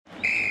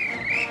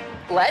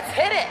Let's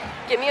hit it.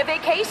 Give me a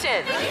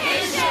vacation.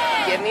 Vacation.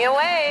 Give me a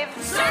wave.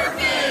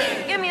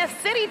 Surfing. Give me a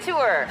city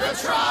tour. The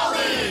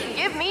trolley.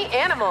 Give me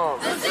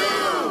animals. The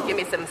zoo. Give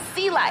me some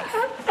sea life.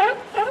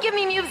 Give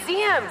me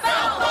museums.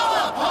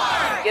 Balboa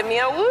Park. Give me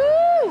a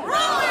woo.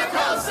 Roller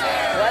coaster.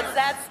 What's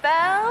that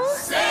spell?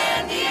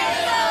 San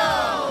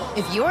Diego.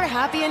 If you're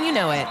happy and you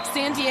know it,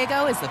 San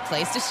Diego is the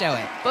place to show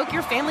it. Book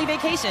your family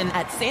vacation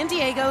at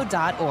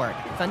sandiego.org.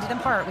 Funded in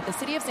part with the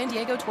City of San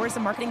Diego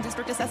Tourism Marketing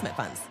District Assessment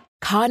Funds.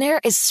 Conair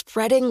is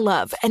spreading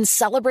love and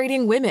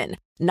celebrating women,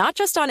 not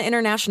just on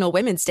International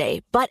Women's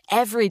Day, but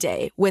every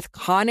day with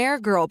Conair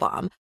Girl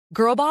Bomb.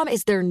 Girl Bomb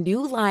is their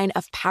new line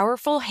of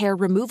powerful hair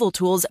removal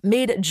tools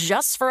made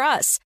just for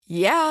us.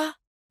 Yeah.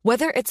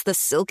 Whether it's the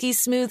silky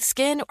smooth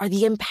skin or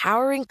the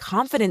empowering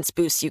confidence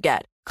boost you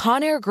get,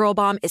 Conair Girl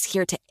Bomb is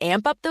here to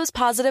amp up those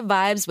positive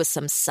vibes with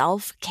some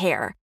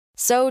self-care.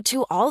 So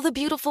to all the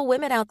beautiful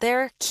women out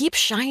there, keep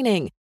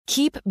shining,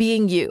 keep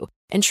being you,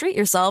 and treat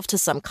yourself to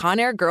some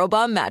Conair Girl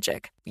Bomb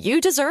magic. You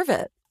deserve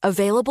it.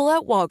 Available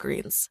at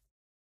Walgreens.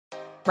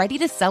 Ready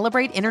to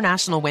celebrate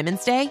International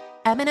Women's Day?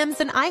 M&M's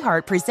and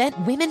iHeart present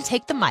Women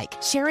Take the Mic,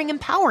 sharing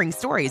empowering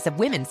stories of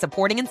women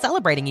supporting and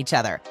celebrating each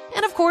other.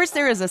 And of course,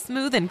 there is a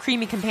smooth and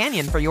creamy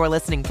companion for your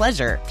listening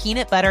pleasure,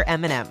 peanut butter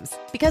M&M's.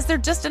 Because they're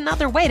just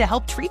another way to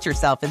help treat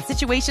yourself in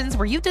situations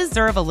where you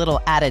deserve a little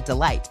added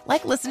delight,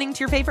 like listening to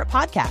your favorite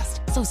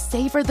podcast. So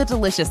savor the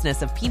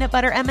deliciousness of peanut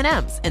butter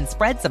M&M's and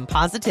spread some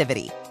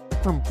positivity.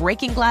 From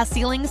breaking glass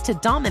ceilings to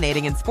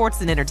dominating in sports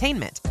and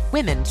entertainment,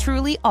 women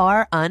truly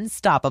are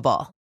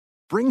unstoppable.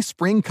 Bring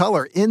spring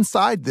color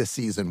inside this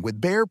season with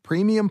Behr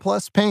Premium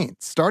Plus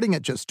paint, starting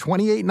at just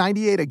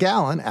 $28.98 a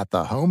gallon at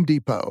the Home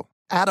Depot.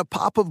 Add a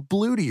pop of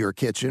blue to your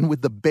kitchen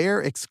with the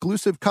Behr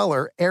exclusive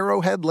color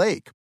Arrowhead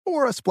Lake,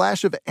 or a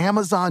splash of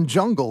Amazon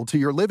Jungle to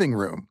your living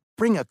room.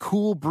 Bring a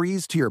cool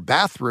breeze to your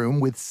bathroom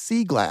with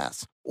Sea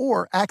Glass,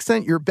 or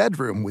accent your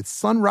bedroom with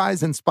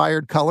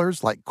sunrise-inspired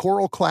colors like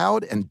Coral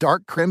Cloud and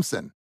Dark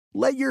Crimson.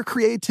 Let your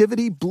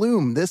creativity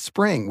bloom this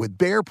spring with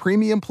Behr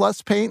Premium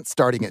Plus paint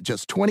starting at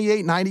just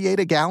 $28.98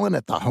 a gallon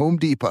at the Home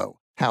Depot.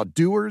 How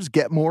doers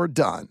get more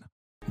done.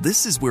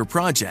 This is where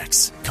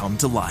projects come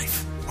to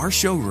life. Our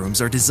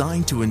showrooms are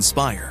designed to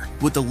inspire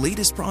with the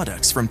latest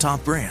products from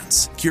top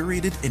brands,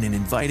 curated in an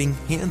inviting,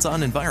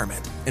 hands-on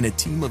environment, and a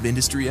team of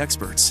industry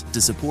experts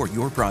to support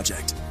your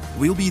project.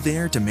 We'll be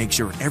there to make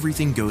sure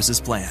everything goes as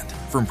planned,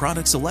 from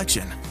product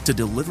selection to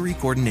delivery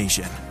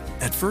coordination.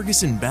 At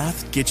Ferguson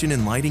Bath, Kitchen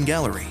and Lighting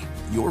Gallery,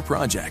 your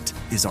project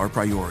is our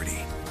priority.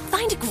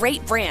 Find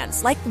great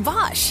brands like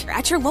Bosch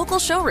at your local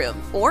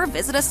showroom or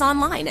visit us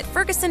online at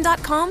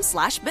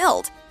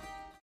ferguson.com/build.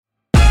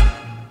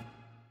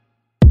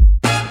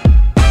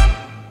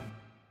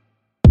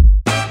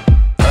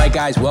 All right,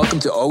 guys, welcome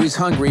to Always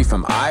Hungry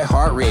from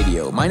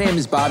iHeartRadio. My name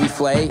is Bobby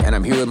Flay, and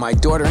I'm here with my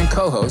daughter and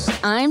co-host.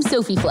 I'm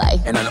Sophie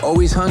Flay. And on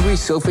Always Hungry,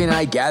 Sophie and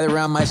I gather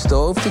around my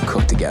stove to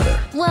cook together.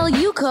 Well,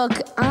 you cook,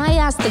 I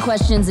ask the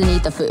questions and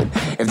eat the food.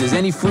 If there's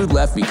any food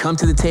left, we come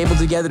to the table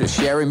together to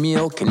share a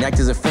meal, connect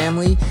as a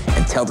family,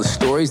 and tell the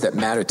stories that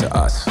matter to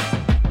us.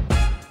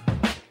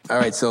 All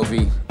right,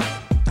 Sophie,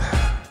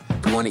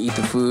 if we want to eat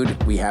the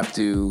food, we have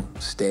to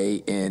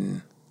stay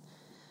in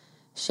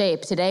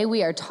shape. Today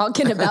we are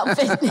talking about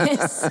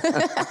fitness.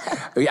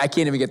 I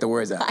can't even get the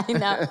words out. I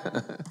know.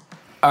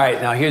 All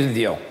right, now here's the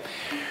deal.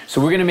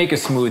 So we're gonna make a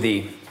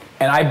smoothie,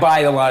 and I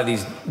buy a lot of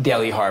these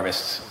Daily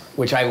Harvests,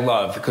 which I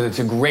love because it's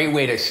a great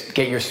way to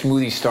get your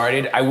smoothie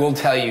started. I will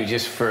tell you,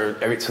 just so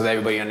that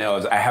everybody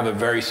knows, I have a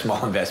very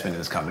small investment in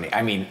this company.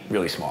 I mean,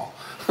 really small,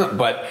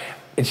 but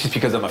it's just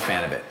because I'm a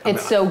fan of it.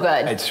 It's so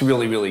good. It's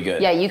really, really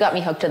good. Yeah, you got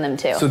me hooked on them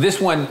too. So this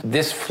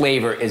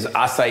flavor is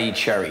acai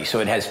cherry. So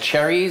it has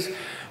cherries,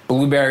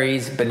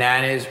 blueberries,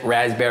 bananas,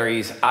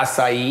 raspberries,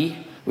 acai,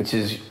 which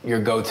is your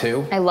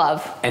go-to. I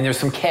love. And there's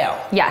some kale.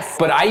 Yes.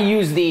 But I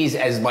use these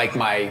as like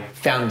my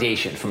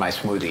foundation for my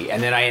smoothie,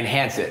 and then I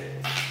enhance it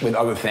with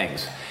other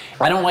things.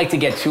 I don't like to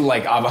get too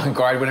like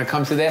avant-garde when it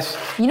comes to this.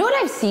 You know what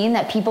I've seen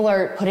that people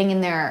are putting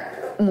in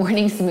their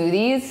morning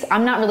smoothies?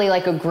 I'm not really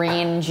like a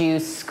green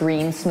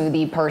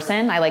smoothie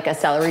person. I like a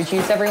celery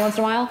juice every once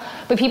in a while.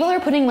 But people are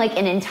putting like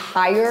an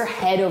entire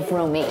head of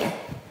romaine.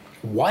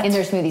 What? In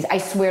their smoothies. I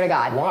swear to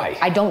God. Why?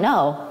 I don't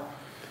know.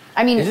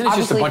 I mean, isn't it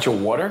just a bunch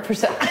of water?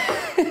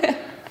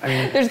 I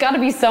mean, there's got to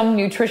be some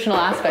nutritional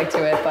aspect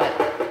to it, but.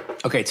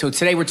 Okay, so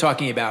today we're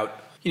talking about,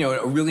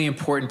 a really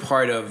important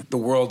part of the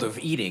world of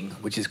eating,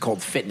 which is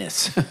called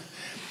fitness.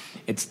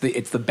 It's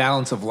the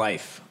balance of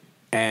life.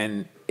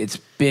 And it's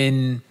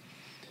been,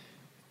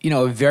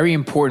 a very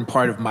important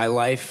part of my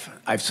life.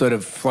 I've sort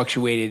of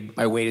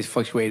my weight has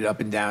fluctuated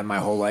up and down my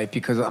whole life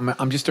because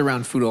I'm just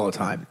around food all the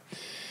time.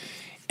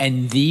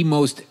 And the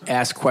most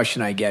asked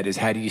question I get is,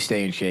 how do you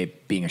stay in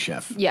shape being a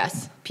chef?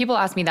 Yes. People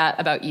ask me that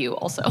about you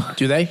also.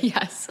 Do they?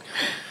 Yes.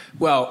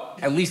 Well,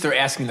 at least they're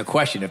asking the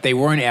question. If they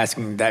weren't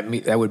asking, that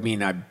would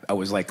mean I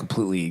was like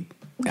completely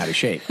out of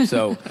shape.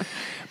 So,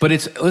 but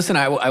listen,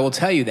 I will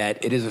tell you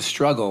that it is a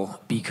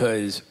struggle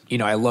because,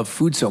 I love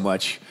food so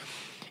much.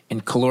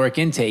 And caloric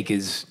intake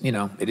is,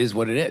 it is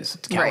what it is.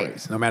 It's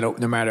calories. Right.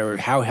 No matter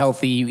how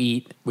healthy you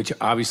eat, which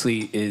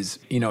obviously is,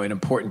 an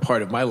important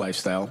part of my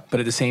lifestyle. But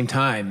at the same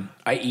time,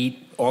 I eat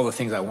all the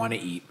things I want to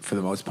eat for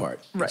the most part.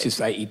 Right. It's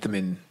just I eat them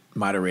in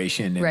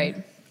moderation. And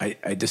right.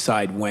 I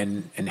decide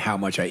when and how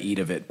much I eat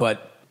of it.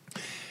 But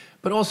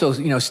also,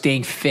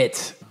 staying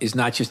fit is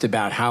not just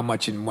about how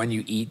much and when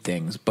you eat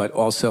things, but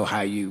also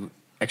how you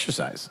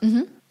exercise.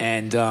 Mm-hmm.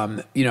 And,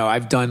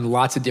 I've done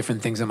lots of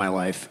different things in my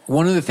life.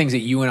 One of the things that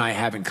you and I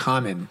have in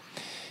common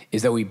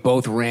is that we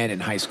both ran in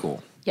high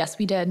school. Yes,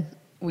 we did.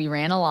 We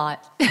ran a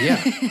lot.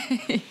 Yeah.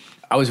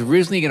 I was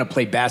originally going to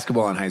play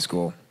basketball in high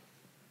school.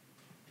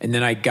 And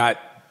then I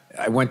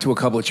went to a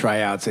couple of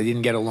tryouts. I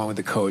didn't get along with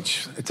the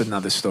coach. It's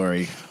another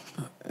story.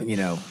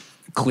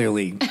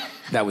 Clearly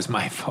that was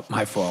my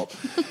fault.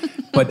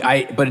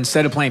 But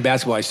instead of playing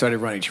basketball, I started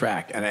running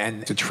track.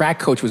 And the track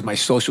coach was my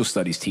social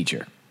studies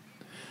teacher,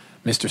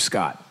 Mr.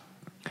 Scott.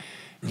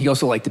 He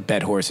also liked to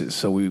bet horses,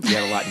 so we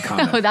had a lot in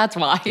common. Oh, that's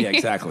why. Yeah,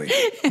 exactly.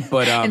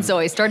 But and so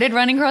I started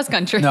running cross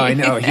country. No, I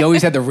know. He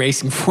always had the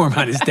racing form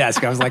on his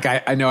desk. I was like,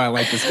 I know I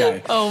like this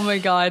guy. Oh, my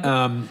God.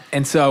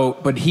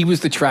 But he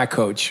was the track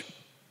coach.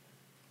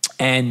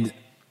 And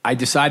I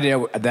decided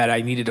that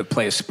I needed to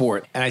play a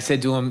sport. And I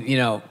said to him,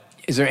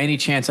 is there any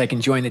chance I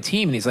can join the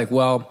team? And he's like,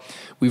 well,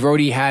 we've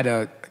already had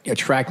a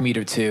track meet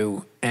or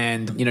two,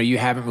 and, you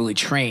haven't really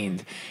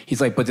trained.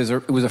 He's like, but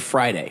it was a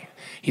Friday.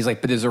 He's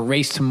like, but there's a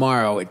race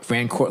tomorrow at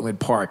Van Cortlandt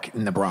Park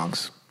in the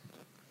Bronx,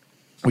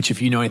 which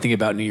if you know anything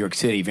about New York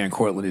City, Van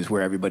Cortlandt is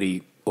where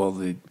all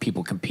the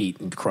people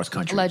compete in cross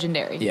country.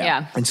 Legendary,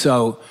 yeah. And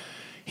so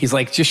he's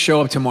like, just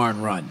show up tomorrow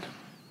and run.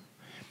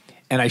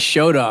 And I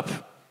showed up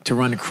to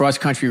run a cross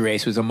country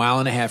race. It was a 1.5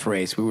 mile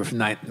race. We were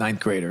ninth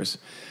graders.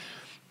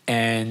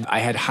 And I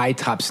had high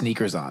top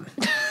sneakers on.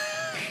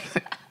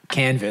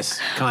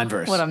 Converse.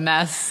 What a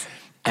mess.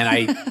 And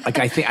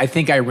I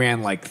think I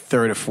ran like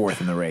third or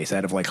fourth in the race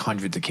out of like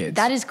hundreds of kids.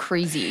 That is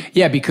crazy.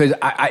 Yeah, because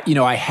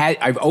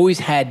I've always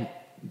had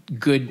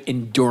good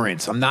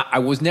endurance. I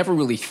was never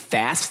really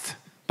fast,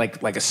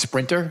 like a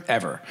sprinter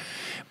ever,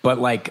 but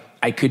like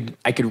I could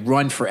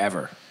run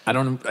forever.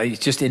 It's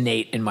just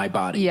innate in my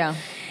body. Yeah.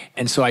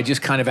 And so I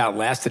just kind of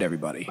outlasted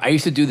everybody. I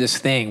used to do this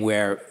thing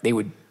where they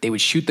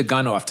would shoot the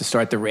gun off to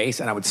start the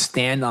race, and I would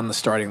stand on the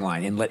starting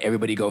line and let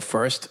everybody go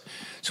first.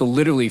 So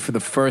literally for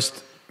the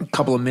first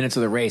couple of minutes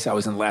of the race, I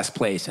was in last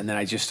place, and then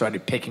I just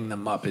started picking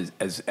them up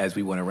as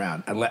we went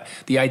around.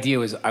 The idea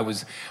was I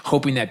was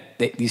hoping that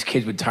these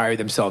kids would tire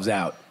themselves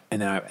out,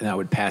 and then I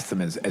would pass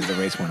them as the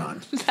race went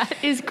on. That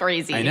is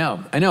crazy. I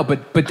know,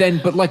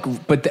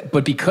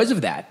 but because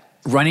of that,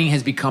 running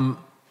has become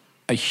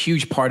a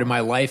huge part of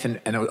my life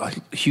and a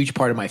huge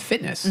part of my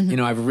fitness.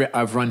 Mm-hmm.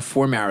 I've run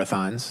 4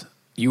 marathons.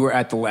 You were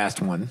at the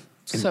last one.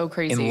 So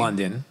crazy. In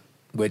London,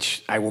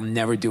 which I will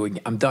never do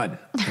again. I'm done.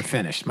 I'm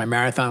finished. My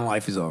marathon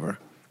life is over.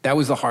 That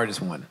was the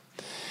hardest one.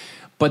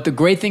 But the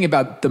great thing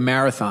about the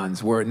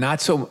marathons were the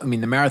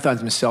marathons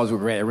themselves were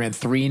great. I ran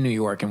 3 in New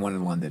York and 1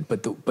 in London.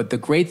 But the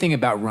great thing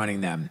about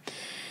running them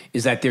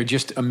is that they're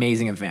just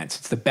amazing events.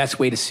 It's the best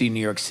way to see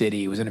New York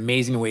City. It was an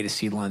amazing way to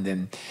see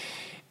London.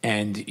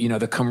 And,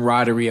 the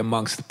camaraderie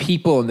amongst the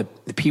people and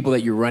the people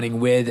that you're running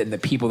with and the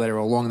people that are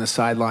along the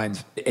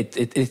sidelines,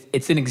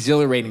 it's an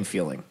exhilarating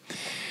feeling.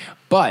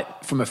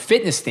 But from a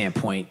fitness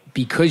standpoint,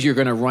 because you're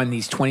going to run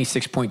these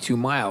 26.2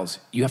 miles,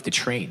 you have to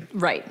train.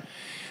 Right.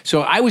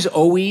 So I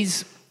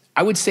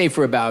would say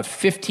for about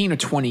 15 or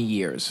 20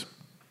 years,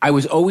 I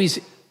was always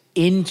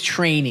in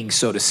training,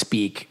 so to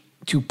speak,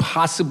 to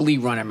possibly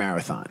run a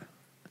marathon.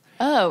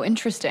 Oh,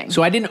 interesting.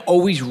 So I didn't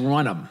always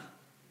run them.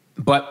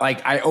 But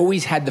I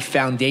always had the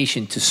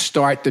foundation to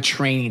start the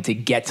training to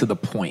get to the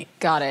point.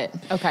 Got it.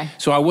 Okay.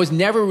 So I was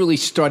never really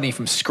starting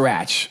from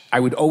scratch. I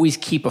would always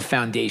keep a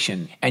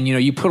foundation. And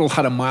you put a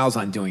lot of miles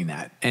on doing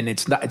that. And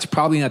it's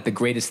probably not the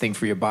greatest thing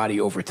for your body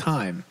over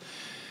time.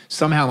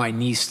 Somehow my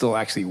knees still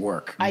actually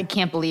work. I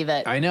can't believe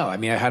it. I know. I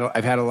mean,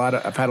 I've had a lot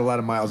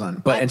of miles on.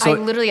 But I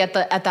literally at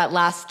that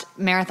last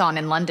marathon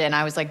in London,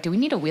 I was like, "Do we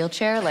need a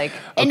wheelchair?" But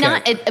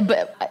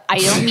I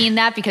don't mean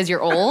that because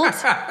you're old.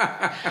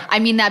 I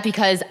mean that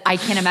because I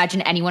can't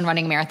imagine anyone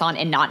running a marathon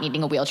and not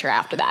needing a wheelchair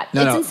after that.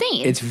 It's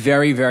insane. It's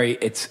very, very.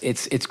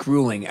 It's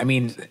grueling. I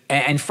mean,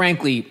 and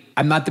frankly,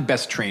 I'm not the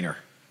best trainer.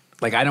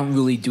 I don't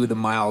really do the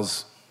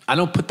miles. I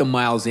don't put the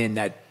miles in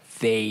that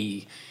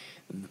they.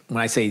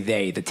 When I say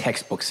the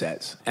textbook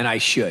says, and I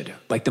should.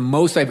 The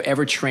most I've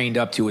ever trained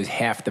up to is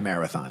half the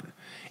marathon.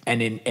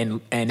 And oh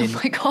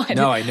my God.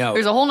 No, I know.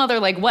 There's a whole nother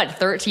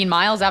 13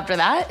 miles after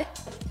that?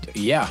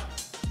 Yeah.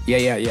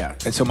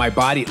 And so my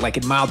body,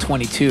 at mile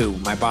 22,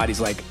 my body's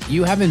like,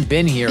 you haven't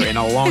been here in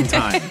a long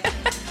time.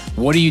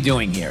 What are you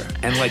doing here?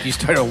 And you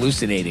start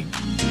hallucinating.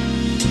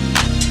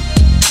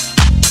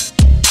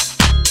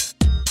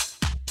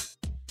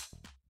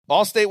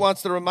 Allstate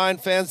wants to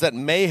remind fans that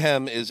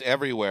mayhem is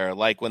everywhere,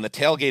 like when the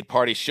tailgate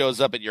party shows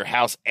up at your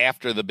house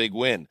after the big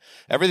win.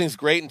 Everything's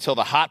great until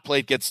the hot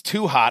plate gets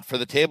too hot for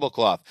the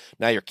tablecloth.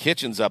 Now your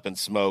kitchen's up in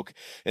smoke.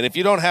 And if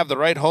you don't have the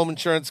right home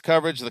insurance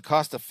coverage, the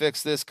cost to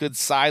fix this could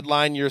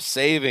sideline your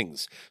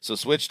savings. So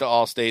switch to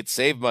Allstate,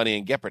 save money,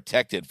 and get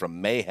protected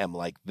from mayhem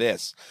like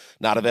this.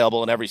 Not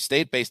available in every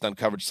state based on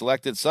coverage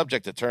selected,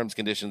 subject to terms,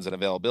 conditions, and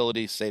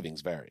availability.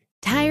 Savings vary.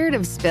 Tired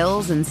of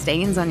spills and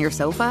stains on your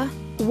sofa?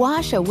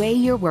 Wash away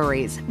your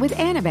worries with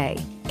Anabei.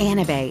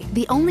 Anabei,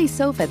 the only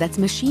sofa that's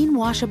machine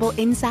washable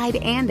inside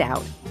and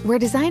out, where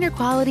designer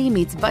quality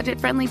meets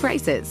budget-friendly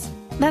prices.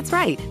 That's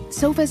right,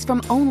 sofas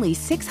from only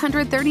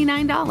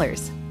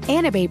 $639.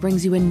 Anabei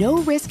brings you a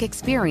no-risk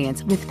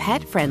experience with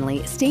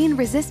pet-friendly,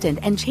 stain-resistant,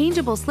 and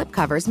changeable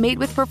slipcovers made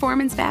with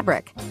performance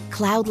fabric,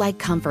 cloud-like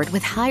comfort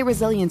with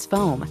high-resilience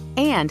foam,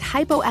 and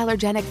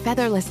hypoallergenic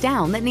featherless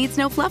down that needs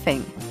no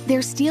fluffing.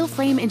 Their steel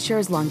frame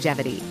ensures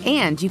longevity,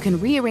 and you can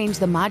rearrange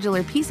the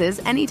modular pieces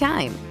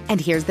anytime. And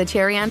here's the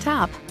cherry on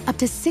top, up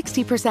to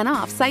 60%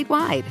 off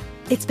site-wide.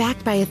 It's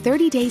backed by a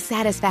 30-day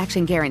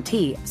satisfaction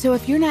guarantee, so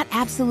if you're not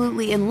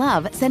absolutely in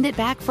love, send it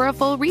back for a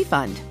full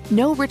refund.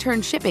 No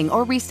return shipping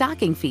or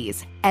restocking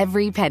fees.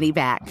 Every penny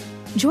back.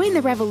 Join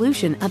the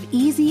revolution of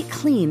easy,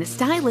 clean,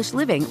 stylish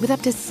living with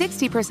up to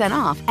 60%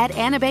 off at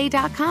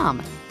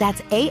anabei.com.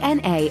 That's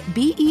ANABEI.com.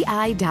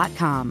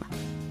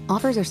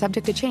 Offers are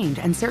subject to change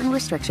and certain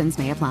restrictions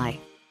may apply.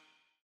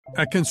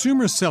 At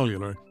Consumer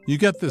Cellular, you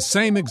get the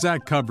same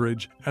exact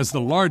coverage as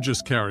the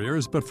largest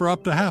carriers, but for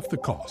up to half the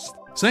cost.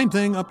 Same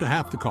thing, up to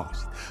half the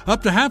cost.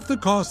 Up to half the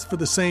cost for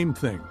the same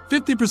thing.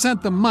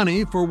 50% the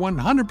money for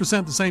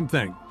 100% the same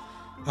thing.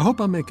 I hope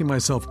I'm making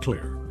myself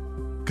clear.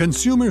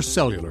 Consumer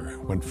Cellular.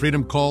 When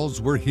freedom calls,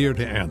 we're here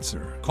to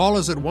answer. Call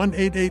us at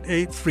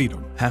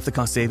 1-888-FREEDOM. Half the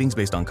cost savings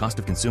based on cost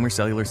of Consumer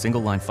Cellular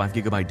single-line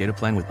 5GB data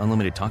plan with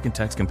unlimited talk and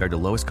text compared to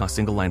lowest cost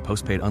single-line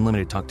postpaid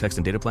unlimited talk, text,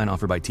 and data plan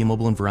offered by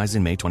T-Mobile and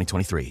Verizon May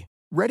 2023.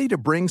 Ready to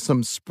bring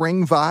some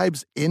spring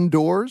vibes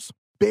indoors?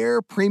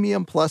 Behr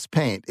Premium Plus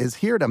paint is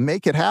here to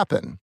make it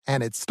happen.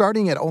 And it's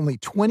starting at only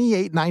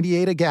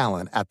 $28.98 a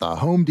gallon at the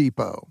Home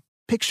Depot.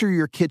 Picture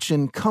your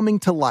kitchen coming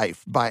to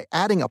life by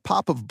adding a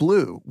pop of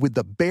blue with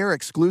the Behr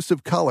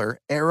exclusive color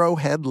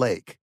Arrowhead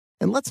Lake.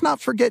 And let's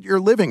not forget your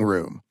living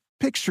room.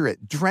 Picture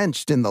it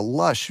drenched in the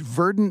lush,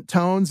 verdant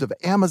tones of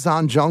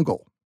Amazon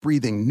jungle,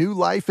 breathing new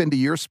life into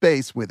your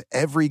space with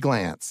every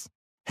glance.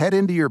 Head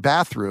into your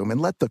bathroom and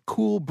let the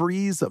cool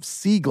breeze of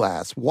sea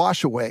glass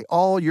wash away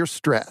all your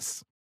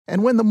stress.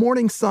 And when the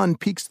morning sun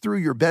peeks through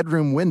your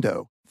bedroom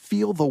window,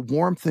 feel the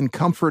warmth and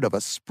comfort of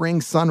a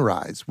spring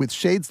sunrise with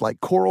shades like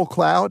coral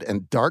cloud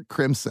and dark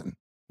crimson.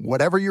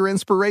 Whatever your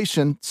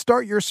inspiration,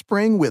 start your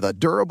spring with a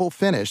durable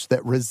finish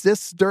that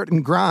resists dirt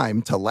and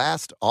grime to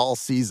last all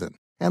season.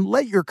 And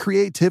let your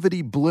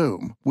creativity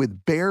bloom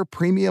with Behr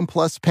Premium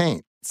Plus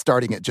paint,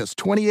 starting at just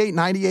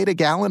 $28.98 a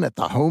gallon at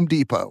the Home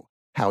Depot.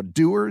 How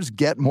doers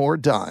get more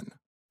done.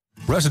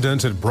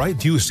 Residents at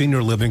Brightview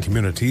Senior Living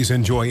Communities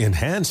enjoy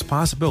enhanced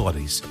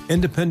possibilities,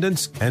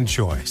 independence, and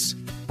choice.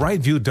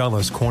 Brightview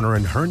Dulles Corner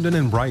in Herndon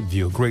and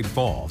Brightview, Great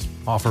Falls,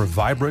 offer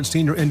vibrant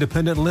senior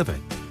independent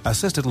living,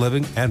 assisted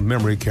living, and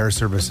memory care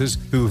services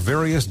through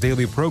various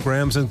daily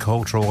programs and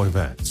cultural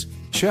events.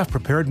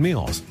 Chef-prepared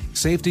meals,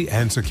 safety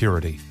and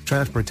security,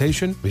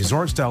 transportation,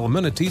 resort-style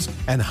amenities,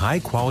 and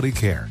high-quality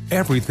care.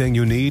 Everything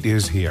you need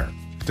is here.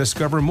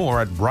 Discover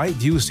more at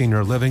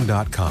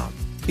brightviewseniorliving.com.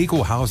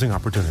 Equal housing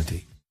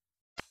opportunity.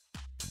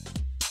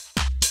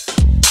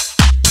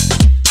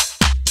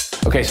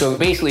 Okay, so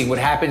basically what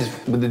happens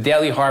with the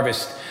Daily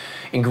Harvest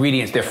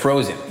ingredients, they're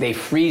frozen. They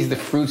freeze the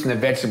fruits and the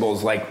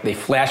vegetables, like they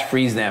flash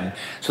freeze them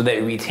so that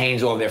it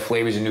retains all of their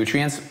flavors and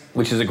nutrients,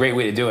 which is a great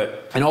way to do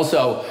it. And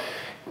also,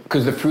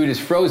 because the fruit is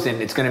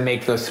frozen, it's gonna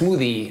make the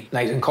smoothie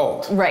nice and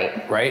cold.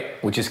 Right.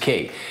 Right, which is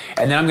key.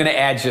 And then I'm gonna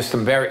add just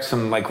some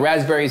like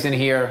raspberries in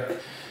here.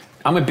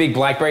 I'm a big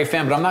blackberry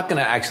fan, but I'm not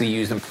gonna actually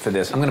use them for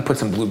this. I'm gonna put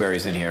some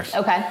blueberries in here.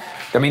 Okay.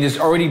 I mean, there's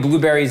already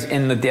blueberries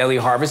in the Daily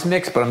Harvest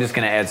mix, but I'm just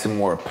gonna add some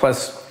more.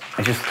 Plus,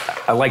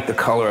 I like the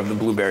color of the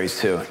blueberries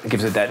too. It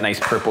gives it that nice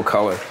purple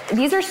color.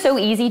 These are so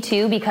easy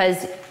too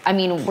because, I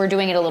mean, we're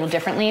doing it a little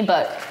differently,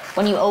 but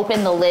when you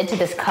open the lid to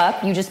this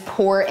cup, you just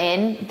pour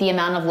in the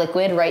amount of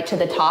liquid right to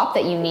the top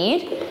that you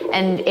need,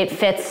 and it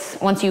fits,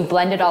 once you've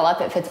blended it all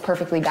up, it fits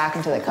perfectly back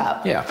into the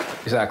cup. Yeah,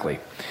 exactly.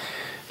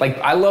 Like,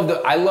 I love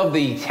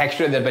the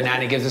texture that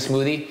banana gives a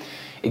smoothie.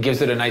 It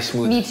gives it a nice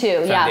smooth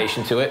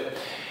foundation to it.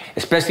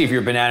 Especially if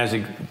your bananas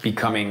are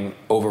becoming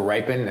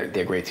over-ripened,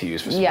 they're great to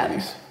use for smoothies.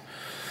 Yeah.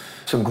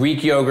 Some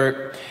Greek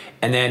yogurt,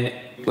 and then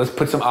let's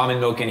put some almond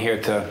milk in here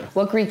to...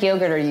 What Greek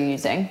yogurt are you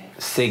using?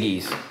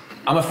 Siggi's.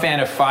 I'm a fan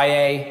of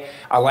Fage.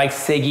 I like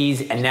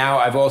Siggi's, and now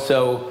I've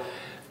also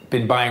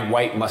been buying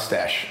White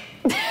Mustache.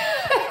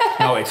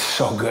 No, it's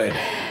so good.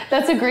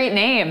 That's a great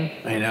name.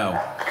 I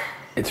know.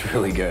 It's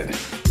really good.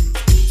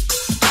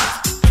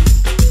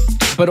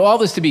 But all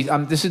this to be,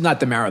 this is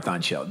not the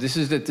marathon show. This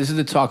is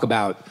the talk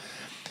about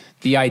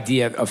the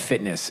idea of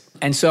fitness.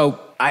 And so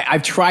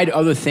I've tried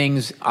other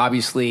things,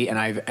 obviously, and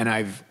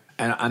I've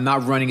And I'm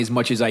not running as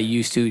much as I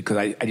used to because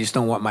I just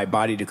don't want my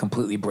body to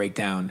completely break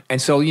down.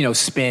 And so,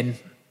 spin,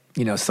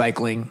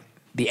 cycling,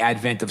 the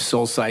advent of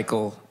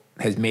SoulCycle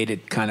has made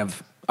it kind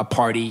of a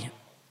party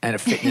and a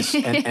fitness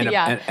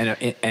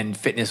and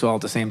fitness all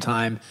at the same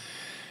time.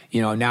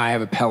 Now I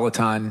have a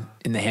Peloton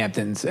in the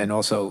Hamptons and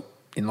also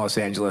in Los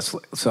Angeles.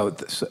 So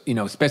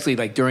especially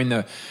like during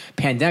the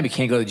pandemic, you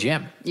can't go to the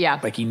gym. Yeah.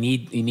 Like you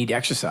need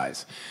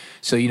exercise.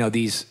 So,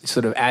 these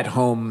sort of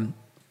at-home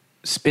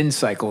spin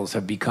cycles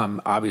have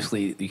become,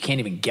 obviously, you can't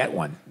even get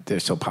one. They're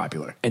so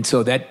popular. And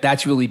so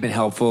that's really been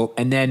helpful.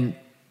 And then,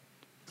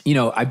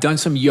 I've done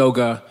some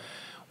yoga,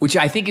 which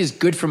I think is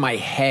good for my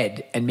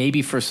head and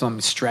maybe for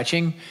some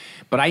stretching,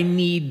 but I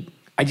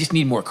just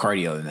need more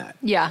cardio than that.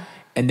 Yeah.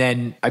 And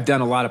then I've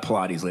done a lot of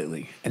Pilates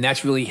lately, and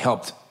that's really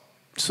helped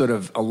sort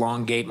of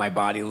elongate my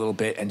body a little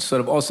bit and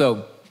sort of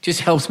also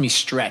just helps me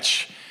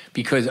stretch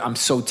because I'm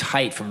so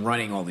tight from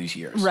running all these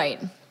years. Right.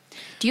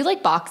 Do you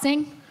like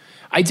boxing?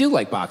 I do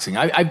like boxing.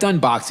 I've done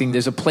boxing.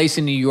 There's a place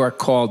in New York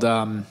called,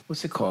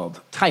 what's it called?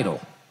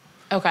 Title.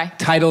 Okay.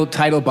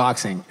 Title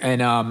boxing.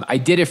 And I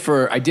did it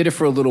for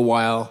a little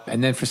while,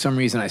 and then for some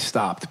reason I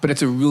stopped. But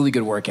it's a really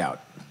good workout.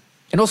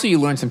 And also you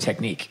learn some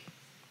technique.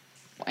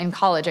 In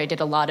college, I did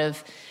a lot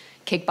of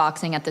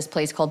kickboxing at this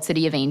place called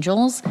City of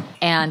Angels,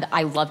 and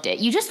I loved it.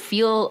 You just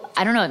feel,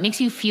 I don't know, it makes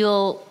you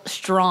feel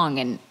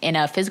strong in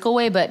a physical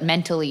way, but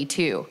mentally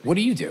too. What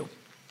do you do?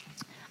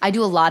 I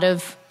do a lot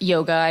of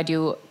yoga. I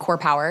do core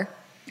power.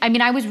 I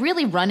mean, I was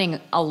really running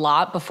a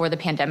lot before the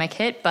pandemic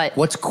hit, but...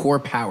 What's Core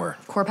Power?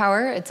 Core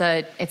Power, it's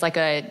like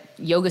a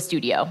yoga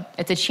studio.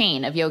 It's a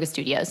chain of yoga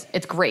studios.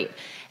 It's great.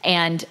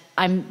 And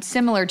I'm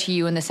similar to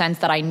you in the sense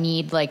that I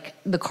need like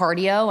the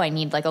cardio. I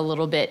need like a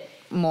little bit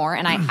more.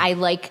 And I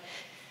like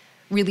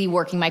really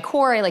working my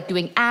core. I like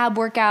doing ab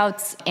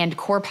workouts, and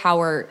Core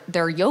Power,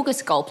 their yoga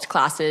sculpt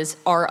classes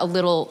are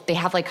they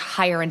have like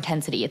higher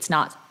intensity. It's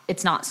not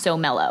so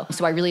mellow.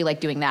 So I really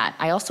like doing that.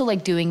 I also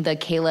like doing the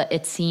Kayla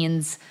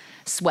Itsines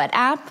sweat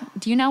app.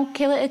 Do you know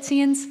Kayla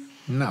Itsines?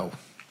 No.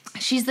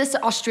 She's this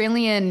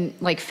Australian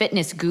like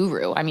fitness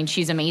guru. I mean,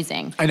 she's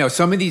amazing. I know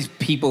some of these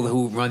people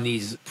who run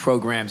these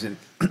programs, and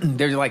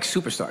they're like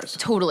superstars.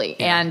 Totally.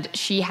 Yeah. And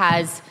she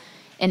has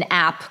an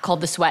app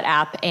called the Sweat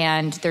app,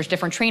 and there's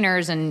different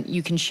trainers, and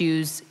you can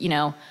choose,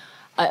 a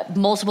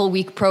multiple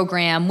week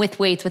program with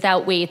weights,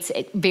 without weights,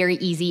 very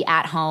easy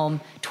at home,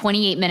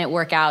 28-minute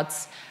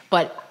workouts.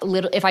 But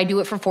if I do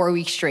it for 4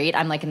 weeks straight,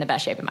 I'm like in the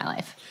best shape of my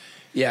life.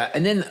 Yeah,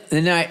 and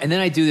then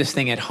I do this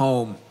thing at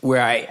home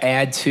where I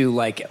add to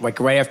like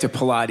right after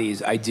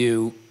Pilates, I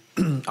do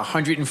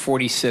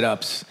 140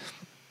 sit-ups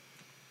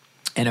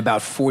and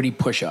about 40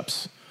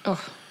 push-ups.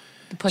 Oh,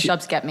 the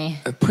push-ups get me.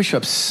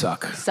 Push-ups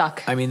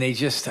suck. I mean, I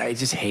just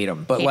hate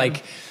them. But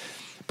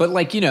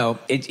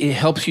it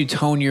helps you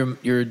tone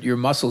your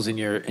muscles in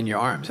your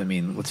arms. I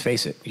mean, let's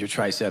face it, your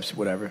triceps,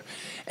 whatever.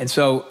 And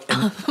so,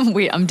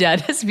 wait, I'm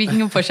dead.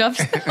 Speaking of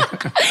push-ups,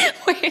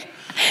 wait,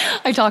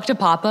 I talked to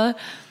Papa,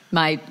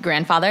 my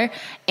grandfather,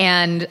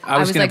 and I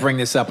was going to bring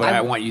this up, but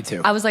I want you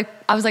to. I was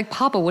like,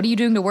 Papa, what are you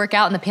doing to work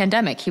out in the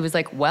pandemic? He was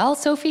like, well,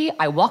 Sophie,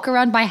 I walk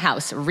around my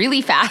house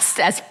really fast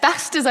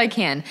as I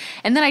can.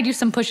 And then I do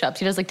some push-ups.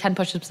 He does like 10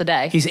 push-ups a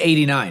day. He's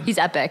 89. He's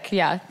epic,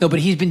 yeah. No, but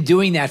he's been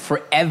doing that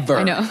forever.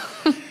 I know.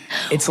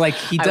 It's like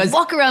he does. I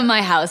walk around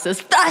my house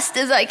as fast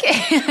as I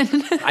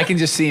can. I can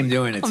just see him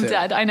doing it too. I'm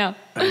dead, I know.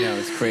 I know,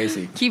 it's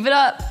crazy. Keep it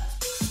up.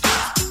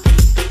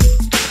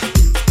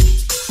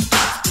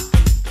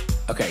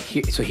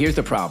 Okay, so here's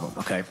the problem,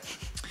 okay?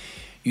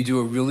 You do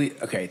I'm going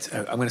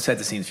to set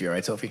the scene for you, all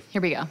right, Sophie?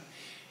 Here we go.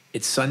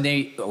 It's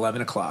Sunday,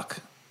 11 o'clock.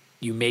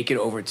 You make it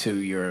over to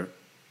your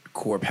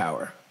Core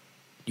Power.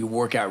 You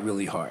work out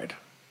really hard.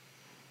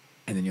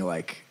 And then you're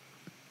like,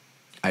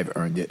 I've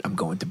earned it. I'm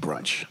going to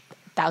brunch.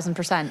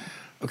 1,000%.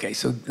 Okay,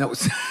 so that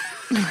was...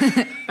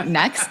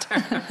 Next.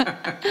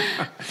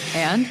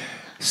 And?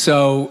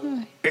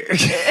 So,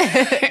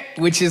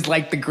 which is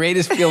like the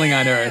greatest feeling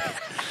on earth.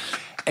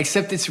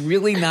 Except it's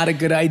really not a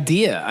good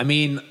idea. I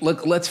mean,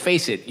 look, let's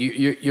face it.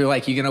 You're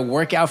going to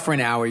work out for an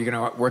hour. You're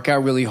going to work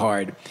out really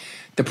hard.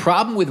 The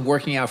problem with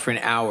working out for an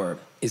hour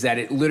is that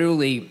it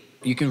literally,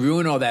 you can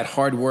ruin all that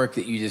hard work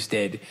that you just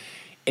did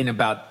in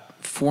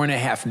about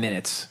 4.5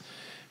 minutes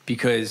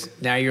because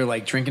now you're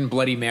like drinking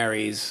Bloody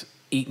Marys,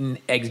 eating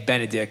Eggs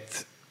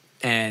Benedict,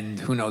 and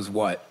who knows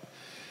what.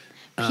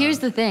 Here's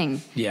the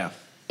thing. Yeah.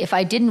 If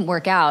I didn't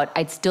work out,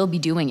 I'd still be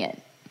doing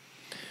it.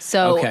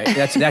 So okay,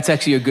 that's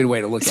actually a good way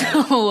to look at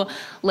it. So,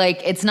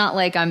 like, it's not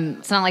like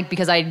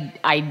because I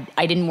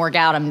didn't work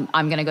out, I'm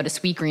gonna go to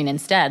Sweetgreen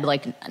instead.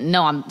 Like,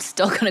 no, I'm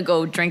still gonna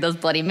go drink those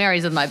Bloody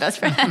Marys with my best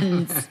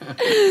friends.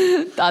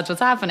 That's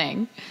what's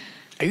happening.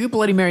 Are you a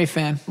Bloody Mary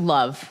fan?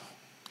 Love.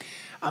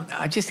 I'm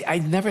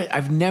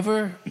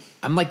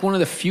like one of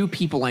the few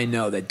people I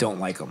know that don't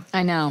like them.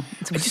 I know.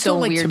 I just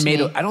don't like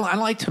tomato. I don't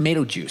like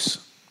tomato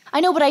juice. I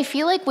know, but I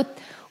feel like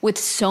with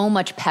so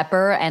much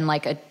pepper and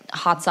like a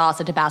hot sauce,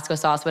 a Tabasco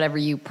sauce, whatever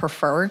you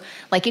prefer,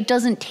 like it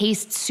doesn't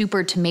taste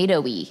super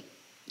tomato-y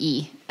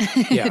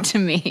to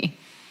me.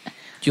 Do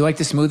you like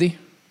the smoothie?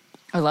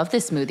 I love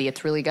this smoothie.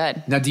 It's really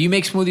good. Now, do you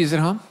make smoothies at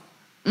home?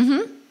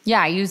 Mm-hmm.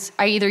 Yeah,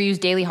 I either use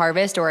Daily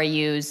Harvest or I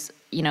use,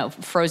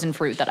 frozen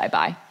fruit that I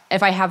buy.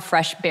 If I have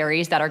fresh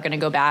berries that are going to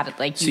go bad,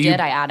 like you did,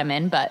 I add them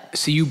in, but...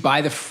 So you buy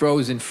the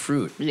frozen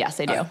fruit? Yes,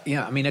 I do.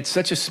 Yeah, I mean, it's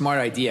such a smart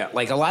idea.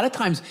 Like a lot of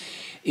times,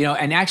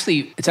 and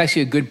actually, it's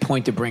actually a good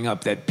point to bring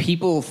up that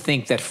people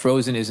think that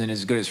frozen isn't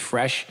as good as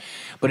fresh,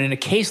 but in a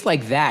case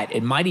like that,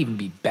 it might even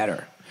be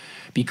better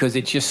because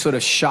it just sort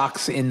of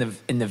shocks in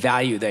the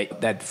value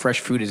that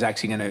fresh fruit is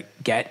actually going to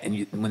get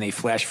when they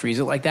flash freeze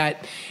it like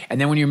that. And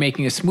then when you're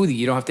making a smoothie,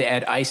 you don't have to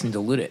add ice and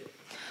dilute it.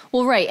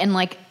 Well, right, and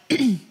like...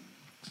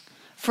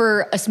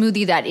 For a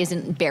smoothie that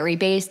isn't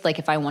berry-based, like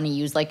if I want to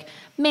use like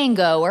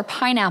mango or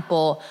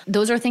pineapple,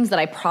 those are things that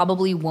I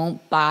probably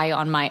won't buy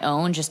on my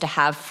own just to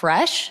have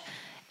fresh,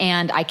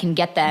 and I can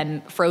get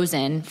them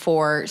frozen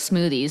for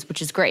smoothies,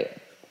 which is great.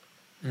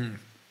 Mm.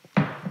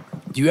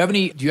 Do you have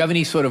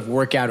any sort of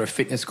workout or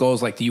fitness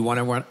goals? Like, do you want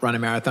to run a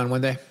marathon one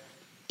day?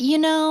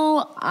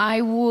 I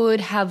would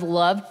have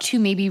loved to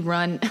maybe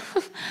run.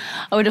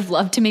 I would have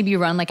loved to maybe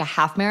run like a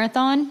half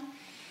marathon,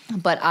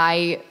 but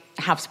I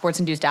have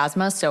sports-induced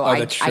asthma, so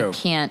I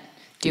can't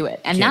do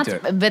it. And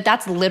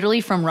that's literally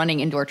from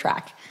running indoor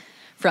track,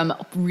 from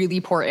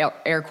really poor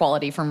air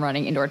quality from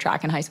running indoor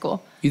track in high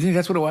school. You think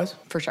that's what it was?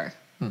 For sure.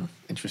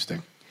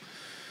 Interesting.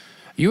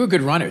 You were a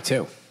good runner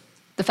too.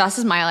 The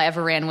fastest mile I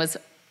ever ran was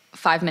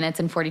 5 minutes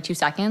and 42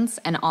 seconds,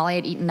 and all I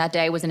had eaten that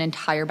day was an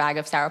entire bag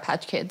of Sour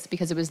Patch Kids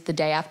because it was the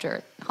day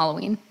after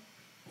Halloween.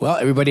 Well,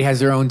 everybody has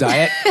their own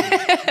diet.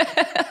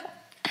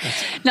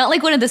 Not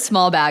like one of the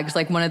small bags,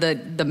 like one of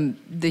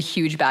the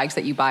huge bags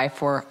that you buy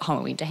for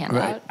Halloween to hand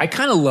out. I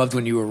kind of loved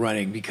when you were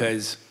running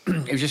because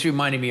it just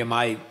reminded me of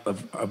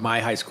my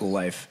high school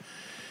life.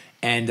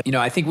 And,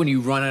 I think when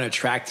you run on a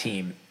track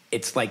team,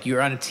 it's like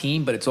you're on a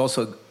team, but it's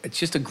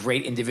just a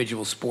great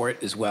individual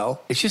sport as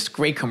well. It's just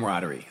great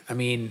camaraderie. I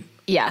mean,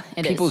 yeah,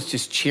 people's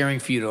just cheering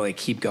for you to like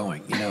keep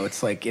going.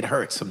 It's like it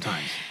hurts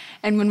sometimes.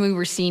 And when we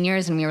were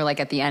seniors and we were like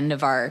at the end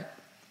of our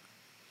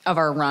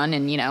run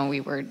and,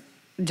 we were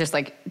just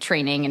like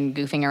training and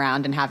goofing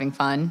around and having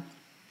fun.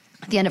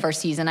 At the end of our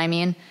season,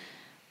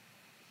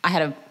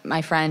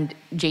 my friend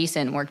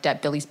Jason worked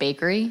at Billy's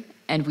Bakery,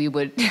 and we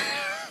would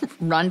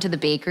run to the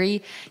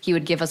bakery. He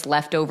would give us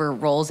leftover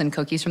rolls and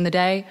cookies from the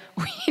day.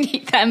 We'd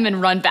eat them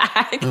and run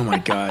back. Oh my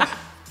God.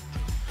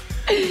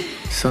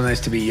 So nice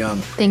to be young.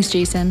 Thanks,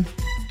 Jason.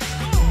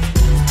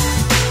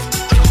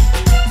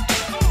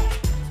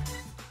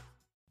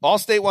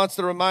 Allstate wants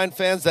to remind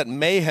fans that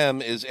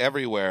mayhem is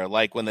everywhere,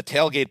 like when the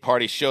tailgate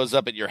party shows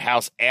up at your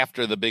house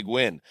after the big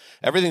win.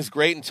 Everything's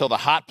great until the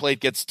hot plate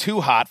gets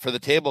too hot for the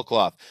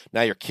tablecloth.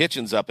 Now your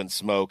kitchen's up in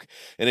smoke.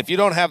 And if you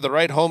don't have the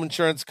right home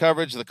insurance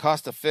coverage, the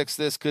cost to fix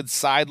this could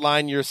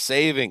sideline your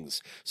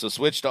savings. So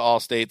switch to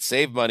Allstate,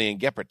 save money,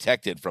 and get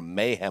protected from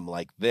mayhem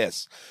like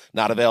this.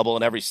 Not available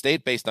in every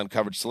state based on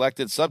coverage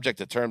selected, subject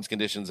to terms,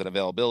 conditions, and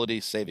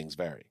availability. Savings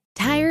vary.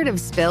 Tired of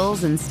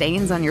spills and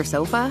stains on your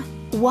sofa?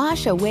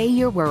 Wash away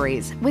your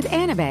worries with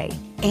Anabei.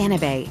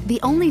 Anabei, the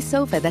only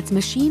sofa that's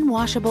machine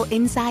washable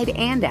inside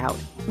and out,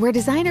 where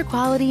designer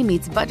quality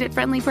meets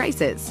budget-friendly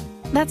prices.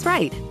 That's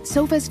right,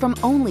 sofas from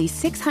only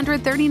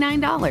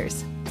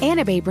 $639.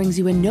 Anabei brings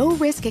you a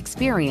no-risk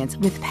experience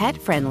with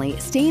pet-friendly,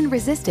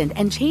 stain-resistant,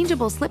 and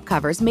changeable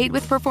slipcovers made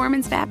with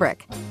performance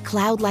fabric,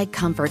 cloud-like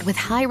comfort with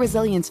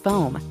high-resilience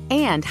foam,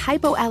 and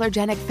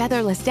hypoallergenic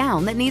featherless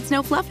down that needs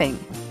no fluffing.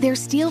 Their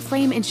steel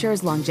frame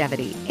ensures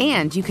longevity,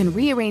 and you can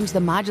rearrange the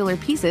modular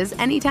pieces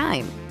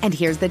anytime. And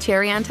here's the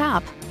cherry on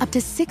top, up to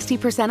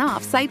 60%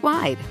 off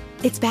site-wide.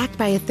 It's backed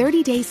by a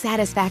 30-day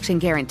satisfaction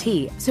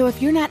guarantee, so if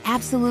you're not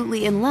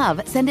absolutely in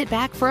love, send it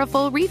back for a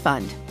full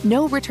refund.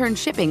 No return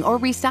shipping or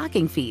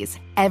restocking fees.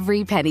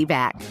 Every penny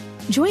back.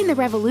 Join the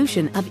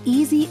revolution of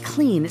easy,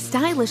 clean,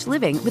 stylish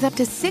living with up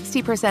to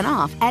 60%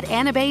 off at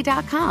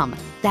Anabei.com.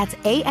 That's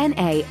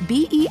ANABEI.com.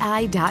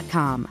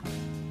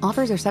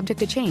 Offers are subject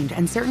to change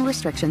and certain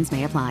restrictions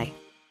may apply.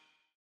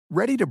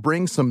 Ready to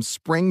bring some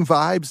spring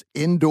vibes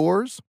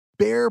indoors?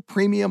 Behr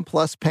Premium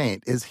Plus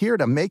Paint is here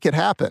to make it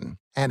happen.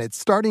 And it's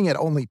starting at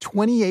only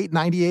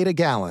 $28.98 a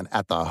gallon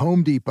at the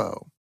Home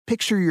Depot.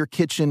 Picture your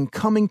kitchen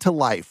coming to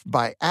life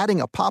by adding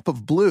a pop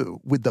of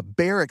blue with the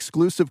Behr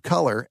exclusive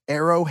color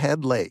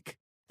Arrowhead Lake.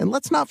 And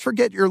let's not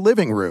forget your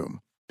living room.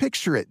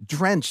 Picture it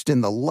drenched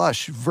in the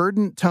lush,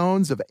 verdant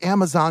tones of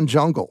Amazon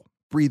jungle,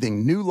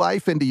 breathing new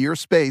life into your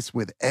space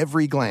with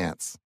every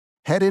glance.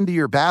 Head into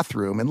your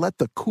bathroom and let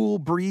the cool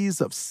breeze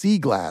of sea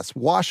glass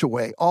wash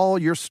away all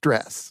your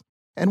stress.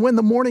 And when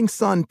the morning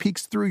sun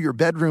peeks through your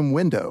bedroom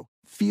window,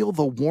 feel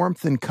the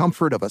warmth and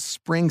comfort of a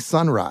spring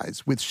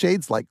sunrise with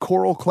shades like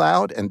coral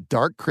cloud and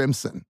dark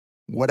crimson.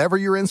 Whatever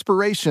your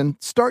inspiration,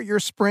 start your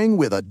spring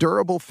with a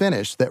durable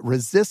finish that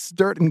resists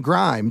dirt and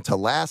grime to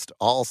last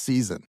all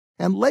season.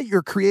 And let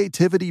your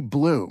creativity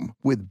bloom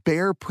with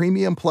Behr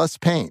Premium Plus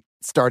Paint,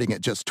 starting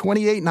at just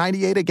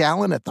 $28.98 a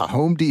gallon at the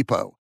Home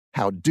Depot.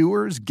 How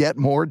doers get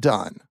more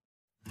done.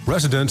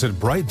 Residents at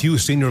Brightview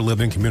Senior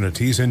Living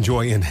Communities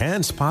enjoy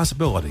enhanced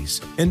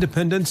possibilities,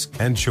 independence,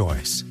 and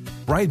choice.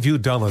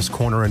 Brightview Dulles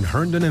Corner in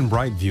Herndon and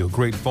Brightview,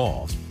 Great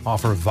Falls,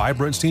 offer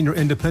vibrant senior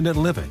independent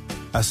living,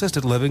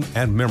 assisted living,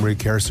 and memory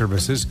care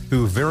services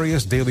through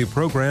various daily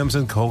programs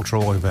and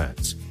cultural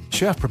events.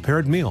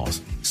 Chef-prepared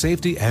meals,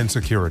 safety and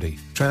security,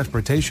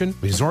 transportation,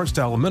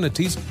 resort-style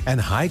amenities,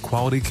 and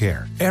high-quality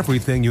care.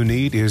 Everything you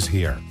need is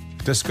here.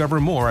 Discover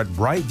more at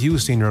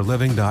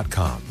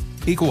brightviewseniorliving.com.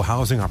 Equal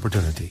housing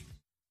opportunity.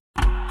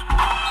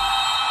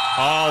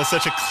 Oh,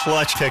 such a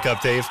clutch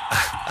pickup, Dave.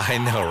 I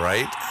know,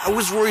 right? I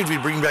was worried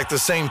we'd bring back the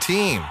same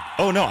team.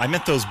 Oh, no, I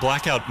meant those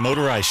blackout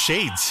motorized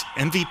shades.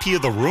 MVP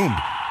of the room.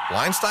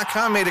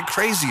 Blinds.com made it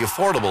crazy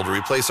affordable to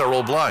replace our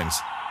old blinds.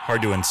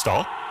 Hard to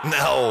install?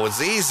 No, it's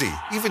easy.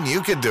 Even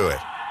you could do it.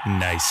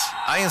 Nice.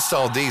 I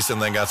installed these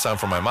and then got some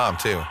for my mom,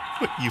 too.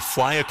 What, you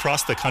fly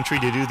across the country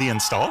to do the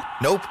install?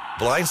 Nope.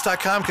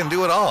 Blinds.com can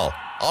do it all.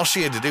 All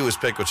she had to do was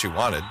pick what she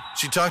wanted.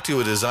 She talked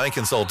to a design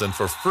consultant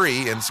for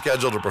free and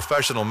scheduled a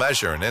professional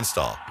measure and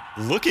install.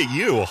 Look at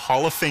you,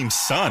 Hall of Fame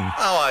son.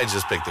 Oh, I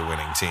just picked the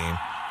winning team.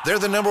 They're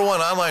the #1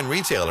 online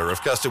retailer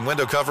of custom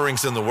window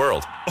coverings in the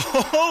world.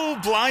 Oh,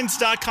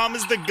 Blinds.com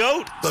is the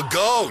GOAT. The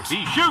GOAT!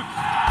 He shoots!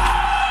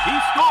 He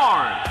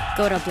scored!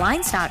 Go to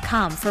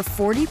Blinds.com for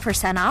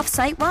 40% off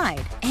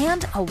site-wide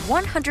and a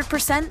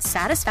 100%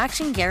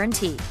 satisfaction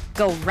guarantee.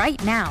 Go right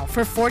now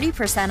for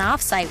 40%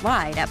 off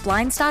site-wide at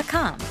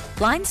Blinds.com.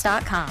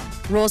 Blinds.com.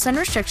 Rules and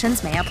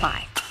restrictions may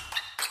apply.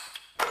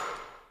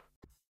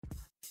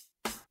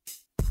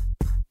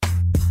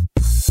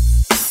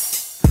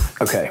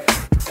 Okay.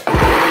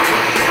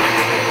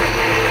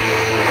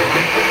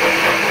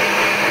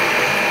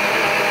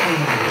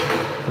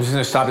 I'm just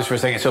going to stop this for a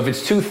second. So if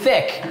it's too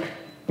thick,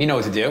 you know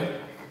what to do.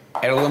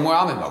 Add a little more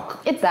almond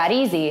milk. It's that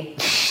easy.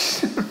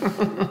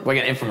 Like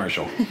an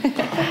infomercial.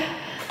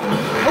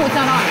 Oh, it's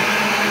not on.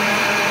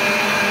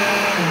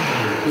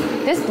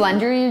 This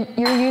blender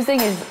you're using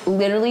is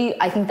literally,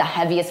 I think, the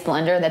heaviest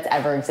blender that's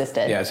ever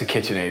existed. Yeah, it's a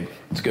KitchenAid.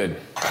 It's good.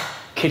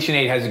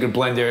 KitchenAid has a good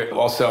blender.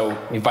 Also,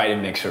 your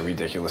Vitamix are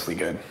ridiculously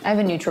good. I have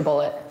a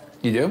NutriBullet.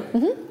 You do?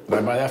 Mm-hmm. Did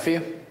I buy that for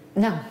you?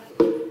 No.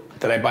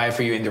 Did I buy it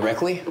for you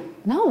indirectly?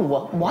 No.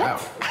 What? Wow.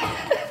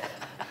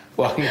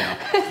 Well, you know,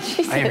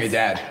 I am your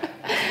dad.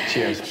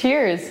 Cheers.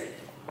 Cheers.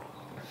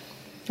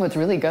 Oh, it's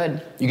really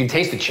good. You can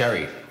taste the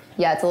cherry.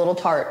 Yeah, it's a little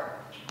tart.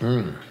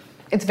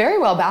 It's very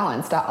well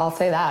balanced, I'll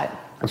say that.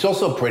 It's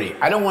also pretty.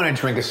 I don't want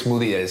to drink a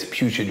smoothie that is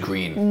putrid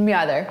green. Me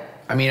either.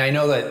 I mean, I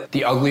know that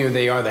the uglier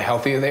they are, the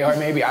healthier they are,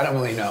 maybe. I don't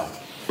really know.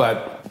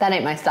 But that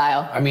ain't my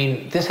style. I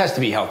mean, this has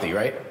to be healthy,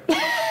 right?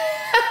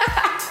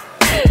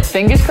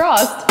 Fingers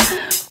crossed.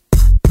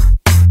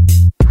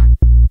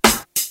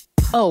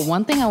 Oh,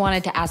 one thing I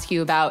wanted to ask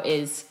you about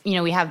is, you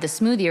know, we have the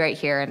smoothie right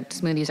here, and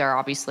smoothies are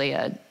obviously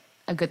a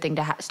good thing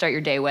to start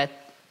your day with.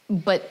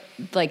 But,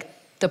 like,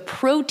 the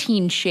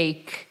protein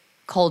shake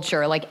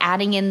culture, like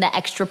adding in the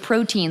extra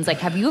proteins, like,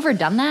 have you ever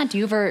done that? Do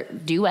you ever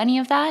do any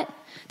of that?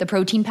 The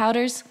protein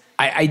powders?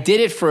 I did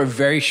it for a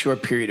very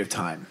short period of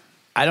time.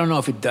 I don't know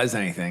if it does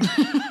anything.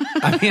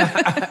 I mean,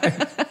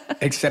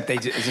 except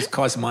it just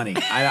costs money.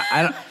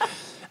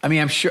 I mean,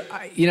 I'm sure,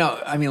 you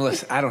know, I mean,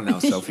 listen, I don't know,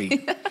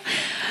 Sophie.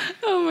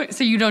 Oh,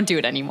 so you don't do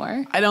it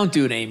anymore? I don't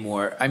do it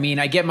anymore. I mean,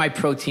 I get my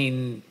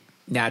protein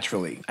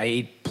naturally. I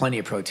eat plenty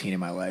of protein in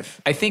my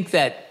life. I think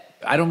that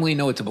I don't really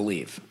know what to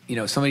believe. You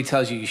know, somebody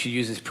tells you should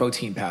use this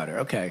protein powder.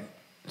 Okay,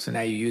 so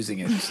now you're using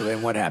it. So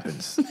then what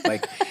happens?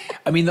 Like,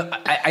 I mean,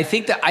 I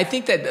think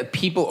that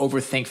people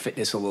overthink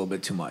fitness a little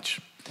bit too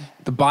much.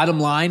 The bottom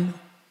line,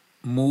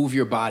 move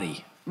your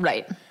body.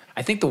 Right.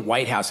 I think the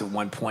White House at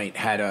one point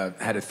had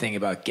a thing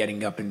about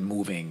getting up and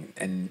moving,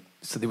 and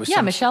so there was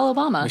Michelle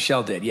Obama.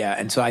 Michelle did, yeah.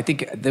 And so I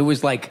think there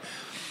was like,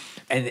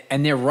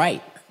 and they're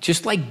right.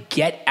 Just like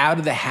get out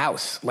of the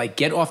house, like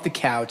get off the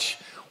couch,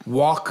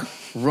 walk,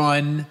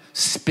 run,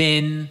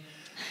 spin,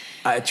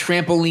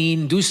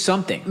 trampoline, do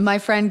something. My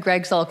friend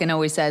Greg Sulkin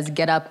always says,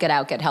 "Get up, get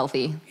out, get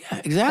healthy."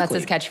 Yeah, exactly. That's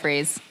his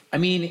catchphrase. I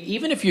mean,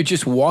 even if you're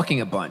just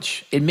walking a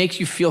bunch, it makes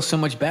you feel so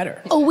much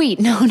better. Oh wait,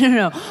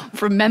 no.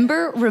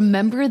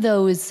 Remember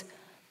those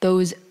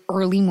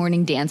early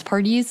morning dance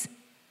parties?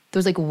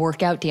 Those like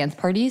workout dance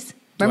parties?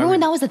 Remember when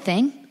that was a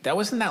thing? That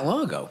wasn't that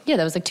long ago. Yeah,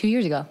 that was like 2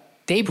 years ago.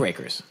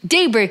 Daybreakers,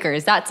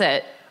 that's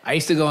it. I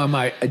used to go in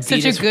my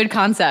Adidas. Such a good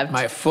concept.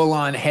 My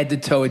full-on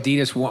head-to-toe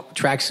Adidas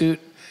tracksuit.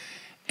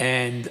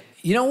 And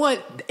you know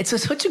what? It's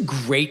such a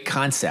great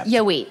concept.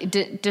 Yeah,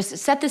 wait. Just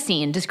set the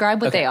scene.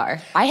 Describe what they are.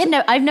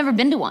 I've never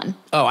been to one.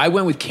 Oh, I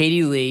went with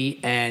Katie Lee,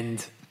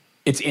 and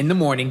it's in the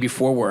morning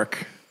before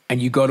work, and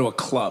you go to a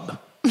club.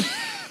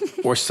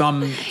 Or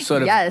some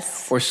sort of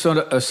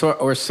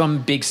or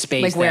some big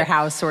space like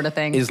warehouse sort of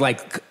thing is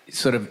like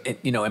sort of,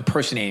 you know,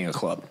 impersonating a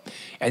club,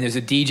 and there's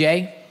a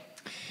DJ,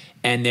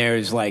 and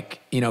there's like,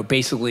 you know,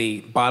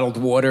 basically bottled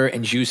water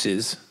and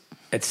juices,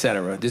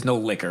 etc. There's no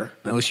liquor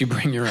unless you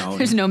bring your own.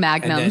 There's no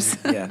Magnums.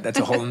 Then, yeah, that's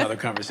a whole another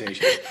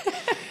conversation.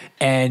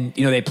 And,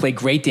 you know, they play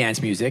great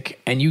dance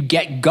music and you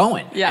get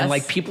going. Yes. And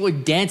like people are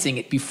dancing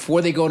it before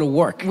they go to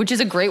work. Which is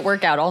a great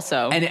workout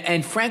also.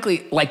 And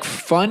frankly, like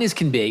fun as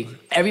can be,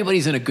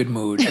 everybody's in a good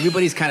mood.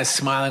 Everybody's kind of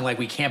smiling like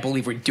we can't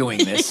believe we're doing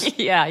this.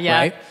 Yeah.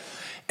 Right?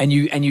 And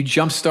you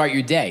jumpstart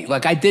your day.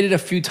 Like I did it a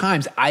few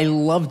times. I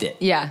loved it.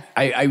 Yeah.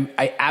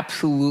 I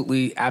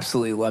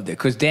absolutely loved it.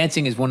 Because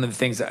dancing is one of the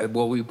things that,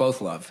 well, we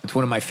both love. It's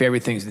one of my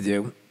favorite things to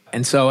do.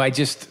 And so I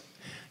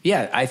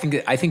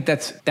think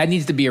that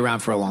needs to be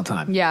around for a long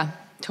time. Yeah,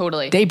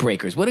 totally.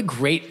 Daybreakers. What a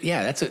great,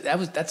 that's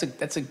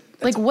a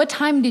like what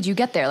time did you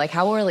get there? Like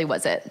how early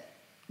was it?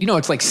 You know,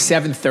 it's like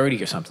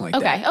 7:30 or something like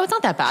that. Okay. Oh, it's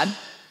not that bad.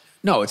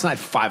 No, it's not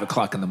 5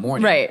 o'clock in the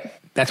morning. Right.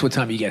 That's what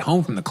time you get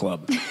home from the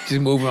club.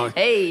 Just move on.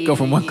 Hey. Go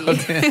from one club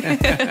to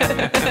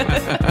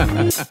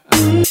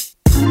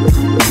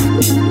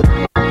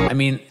I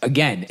mean,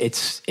 again,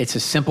 it's a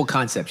simple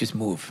concept. Just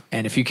move.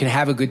 And if you can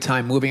have a good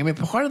time moving, I mean,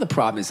 part of the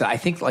problem is that I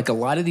think like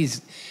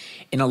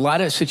in a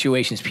lot of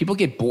situations, people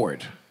get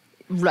bored.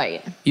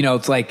 Right. You know,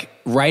 it's like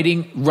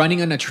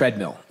running on a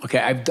treadmill.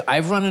 Okay,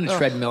 I've run on a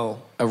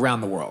treadmill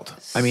around the world.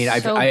 I mean,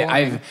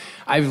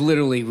 I've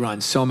literally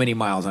run so many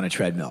miles on a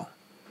treadmill.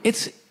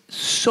 It's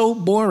so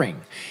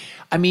boring.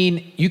 I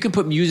mean, you can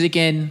put music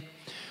in,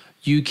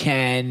 you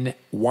can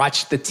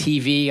watch the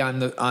TV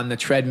on the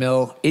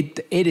treadmill.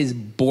 It is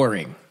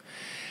boring,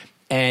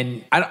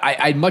 and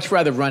I'd much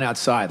rather run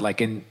outside.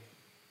 Like in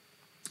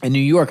New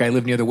York, I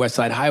live near the West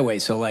Side Highway,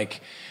 so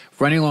like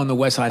running along the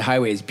West Side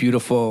Highway is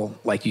beautiful.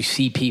 Like you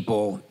see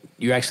people,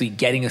 you're actually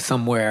getting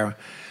somewhere,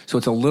 so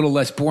it's a little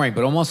less boring.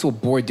 But I'm also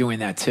bored doing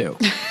that too.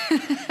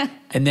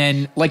 And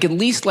then, like at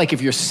least like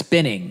if you're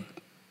spinning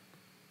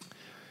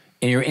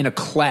and you're in a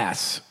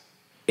class,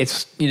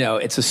 it's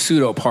a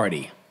pseudo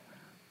party.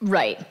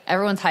 Right.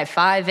 Everyone's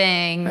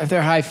high-fiving. If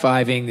they're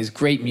high-fiving, there's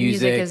great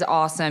music. Music is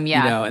awesome,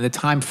 yeah. You know, and the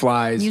time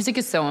flies. Music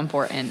is so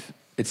important.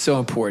 It's so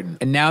important.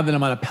 And now that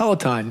I'm on a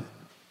Peloton,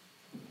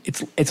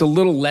 it's a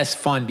little less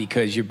fun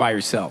because you're by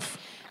yourself.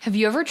 Have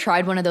you ever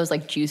tried one of those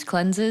like juice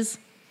cleanses?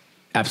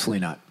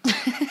 Absolutely not.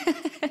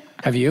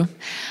 Have you?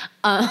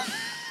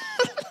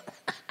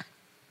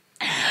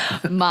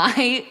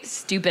 My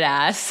stupid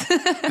ass.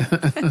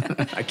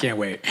 I can't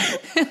wait.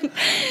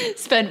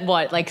 Spent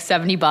what, like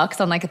 $70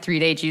 on like a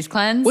 3-day juice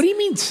cleanse? What do you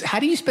mean? How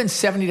do you spend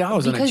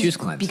 $70 on a juice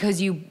cleanse? Because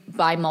you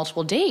buy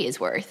multiple days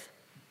worth.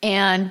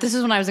 And this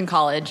is when I was in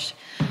college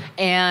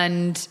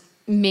and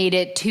made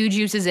it 2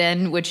 juices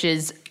in, which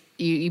is,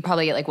 you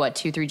probably get like what,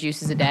 2-3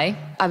 juices a day.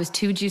 I was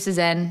 2 juices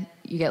in,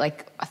 you get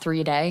like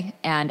 3 a day.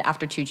 And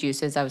after 2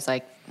 juices, I was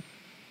like,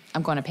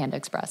 I'm going to Panda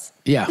Express.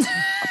 Yeah,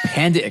 a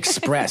Panda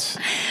Express.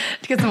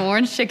 To get some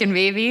orange chicken,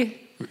 baby.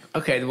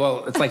 Okay,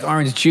 well, it's like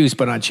orange juice,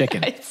 but on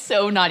chicken. It's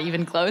so not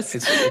even close.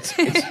 It's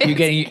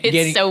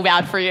so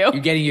bad for you.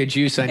 You're getting your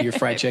juice on your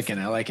fried chicken.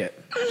 I like it.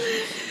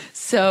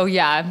 So,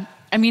 yeah.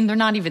 I mean, they're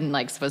not even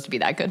like supposed to be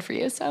that good for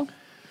you, so.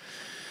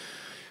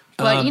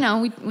 But, you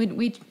know,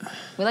 we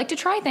like to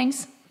try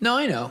things. No,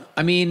 I know.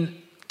 I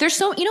mean, there's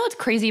so, you know what's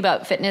crazy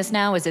about fitness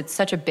now is it's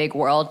such a big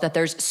world that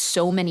there's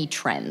so many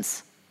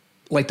trends.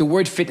 Like the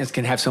word fitness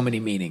can have so many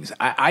meanings.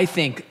 I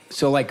think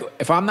so. Like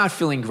if I'm not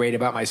feeling great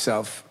about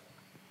myself,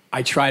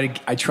 I try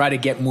to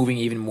get moving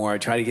even more. I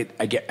get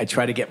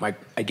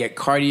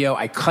cardio.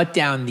 I cut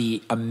down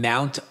the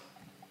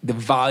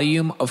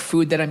volume of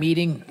food that I'm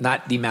eating,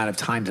 not the amount of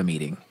times I'm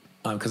eating,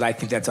 because I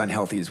think that's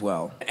unhealthy as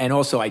well. And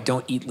also, I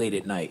don't eat late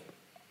at night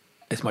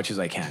as much as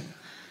I can.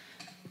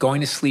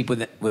 Going to sleep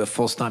with a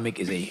full stomach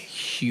is a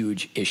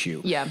huge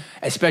issue. Yeah.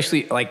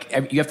 Especially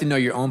like you have to know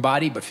your own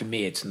body, but for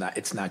me, it's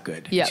not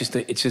good. Yeah.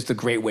 It's just a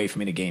great way for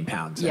me to gain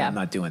pounds. Yeah. And I'm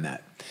not doing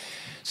that.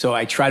 So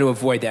I try to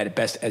avoid that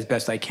as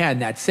best I can.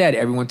 That said,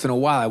 every once in a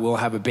while, I will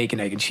have a bacon,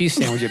 egg, and cheese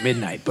sandwich at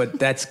midnight. But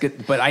that's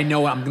good. But I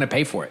know I'm going to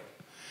pay for it.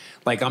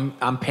 Like I'm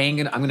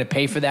going to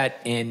pay for that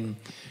in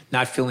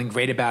not feeling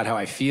great about how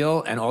I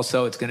feel, and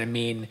also it's going to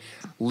mean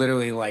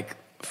literally like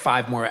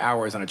 5 more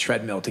hours on a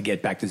treadmill to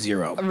get back to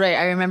zero. Right.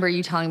 I remember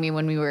you telling me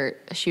when we were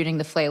shooting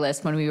the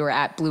playlist, when we were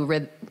at Blue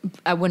Ribbon,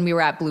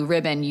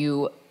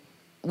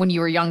 when you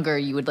were younger,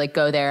 you would like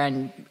go there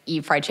and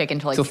eat fried chicken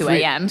till like 2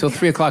 a.m. Till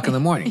 3 o'clock in the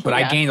morning. But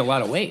Yeah. I gained a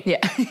lot of weight. Yeah.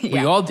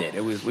 We all did.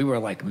 We were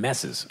like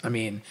messes. I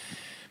mean,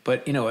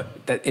 but you know,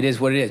 that it is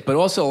what it is. But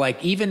also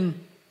like even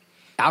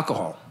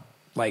alcohol,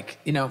 like,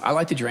 you know, I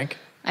like to drink.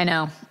 I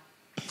know.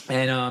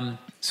 And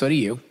so do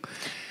you.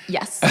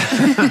 Yes.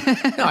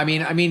 No, I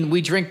mean,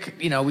 we drink,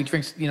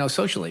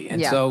 socially.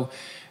 And so,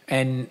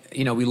 and,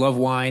 you know, we love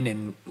wine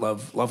and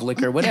love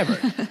liquor, whatever,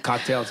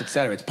 cocktails, et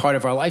cetera. It's part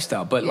of our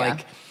lifestyle. But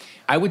like,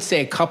 I would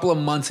say a couple of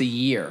months a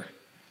year,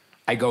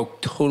 I go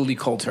totally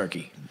cold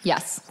turkey.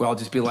 Yes. Where I'll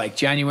just be like,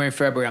 January,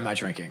 February, I'm not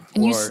drinking.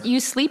 And you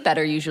sleep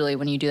better usually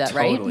when you do that,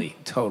 right?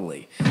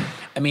 Totally.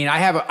 I mean,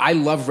 I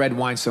love red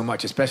wine so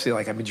much, especially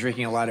like I've been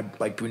drinking a lot of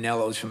like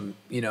Brunellos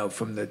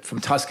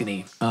from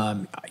Tuscany.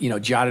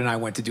 Jod and I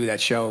went to do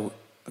that show,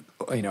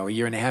 a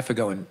year and a half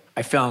ago, and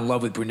I fell in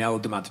love with Brunello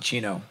di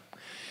Montalcino.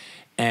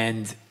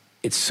 And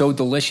It's so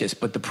delicious.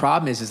 But the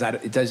problem is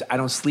that I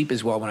don't sleep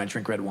as well when I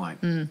drink red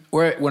wine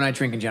or when I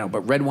drink in general,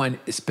 but red wine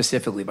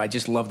specifically. But I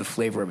just love the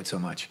flavor of it so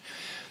much.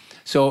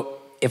 So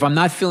if I'm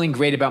not feeling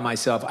great about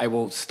myself, I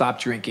will stop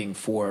drinking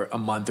for a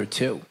month or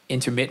two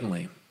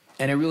intermittently.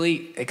 And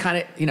it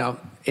kind of,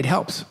 it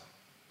helps.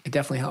 It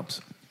definitely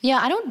helps. Yeah,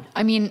 I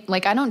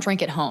don't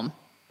drink at home.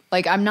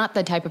 Like, I'm not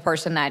the type of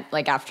person that,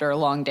 like, after a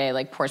long day,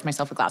 like, pours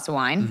myself a glass of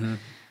wine,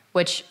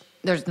 which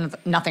there's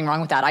nothing wrong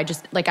with that. I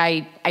just, like,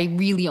 I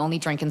really only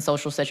drink in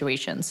social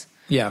situations.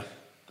 Yeah,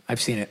 I've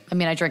seen it. I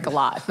mean, I drink a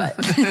lot, but.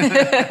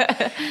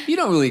 You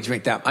don't really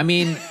drink that. I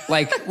mean,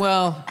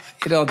 well,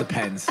 it all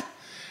depends.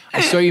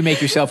 I saw you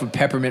make yourself a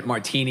peppermint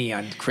martini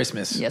on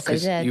Christmas. Yes, I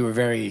did. You were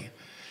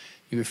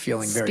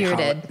feeling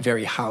Spirited.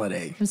 very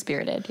holiday. I'm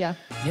spirited, yeah.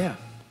 Yeah.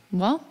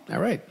 Well. All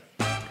right.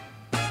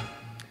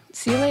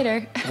 See you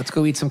later. Let's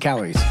go eat some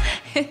calories.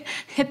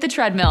 Hit the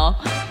treadmill.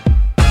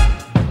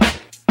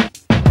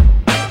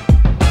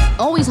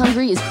 Always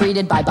Hungry is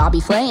created by Bobby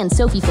Flay and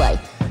Sophie Flay.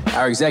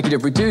 Our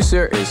executive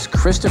producer is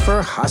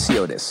Christopher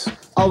Hasiotis.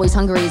 Always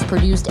Hungry is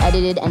produced,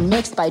 edited, and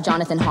mixed by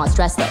Jonathan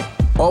Haas-Dressler.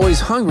 Always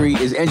Hungry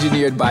is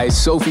engineered by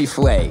Sophie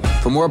Flay.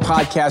 For more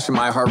podcasts from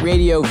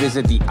iHeartRadio,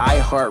 visit the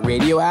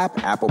iHeartRadio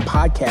app, Apple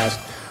Podcast,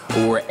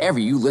 or wherever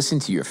you listen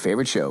to your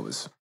favorite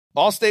shows.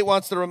 Allstate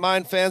wants to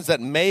remind fans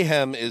that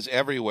mayhem is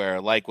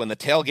everywhere, like when the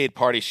tailgate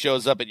party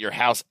shows up at your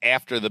house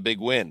after the big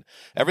win.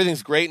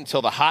 Everything's great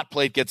until the hot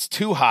plate gets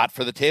too hot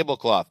for the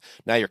tablecloth.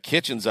 Now your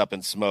kitchen's up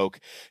in smoke.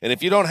 And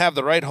if you don't have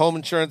the right home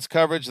insurance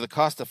coverage, the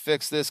cost to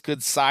fix this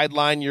could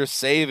sideline your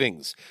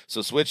savings.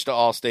 So switch to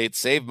Allstate,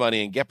 save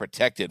money, and get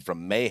protected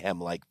from mayhem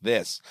like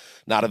this.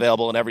 Not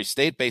available in every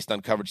state based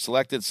on coverage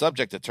selected,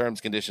 subject to terms,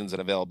 conditions, and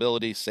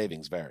availability.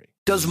 Savings vary.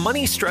 Does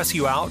money stress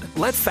you out?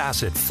 Let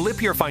Facet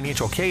flip your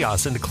financial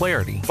chaos into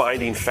clarity.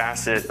 Finding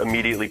Facet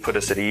immediately put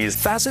us at ease.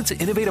 Facet's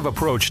innovative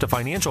approach to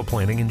financial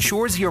planning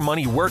ensures your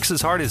money works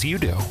as hard as you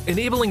do,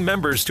 enabling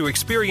members to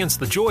experience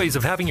the joys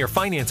of having your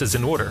finances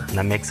in order. And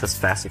that makes us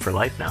Facet for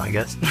life now, I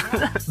guess.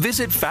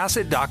 Visit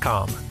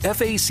Facet.com,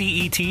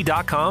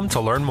 FACET.com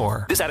to learn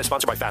more. This ad is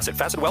sponsored by Facet.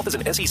 Facet Wealth is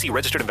an SEC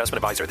registered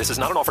investment advisor. This is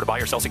not an offer to buy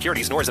or sell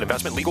securities, nor is it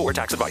investment, legal, or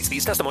tax advice.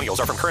 These testimonials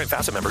are from current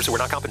Facet members who are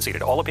not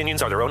compensated. All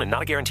opinions are their own and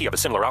not a guarantee of a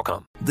similar outcome.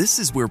 This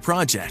is where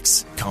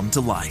projects come to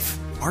life.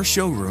 Our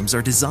showrooms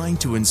are designed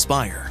to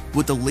inspire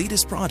with the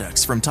latest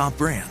products from top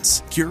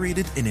brands,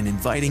 curated in an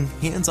inviting,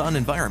 hands-on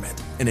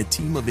environment, and a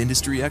team of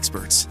industry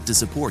experts to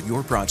support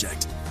your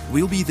project.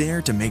 We'll be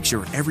there to make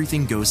sure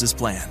everything goes as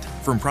planned,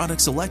 from product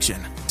selection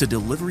to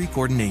delivery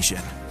coordination.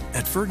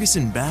 At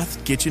Ferguson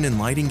Bath, Kitchen, and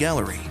Lighting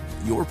Gallery,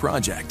 your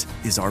project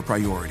is our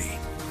priority.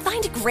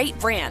 Find great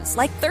brands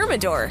like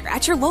Thermador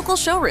at your local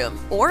showroom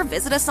or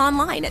visit us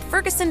online at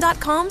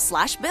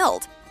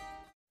ferguson.com/build.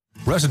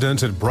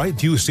 Residents at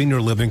Brightview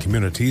Senior Living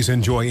Communities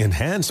enjoy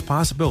enhanced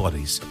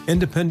possibilities,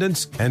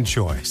 independence, and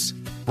choice.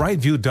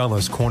 Brightview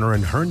Dulles Corner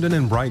in Herndon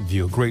and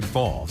Brightview, Great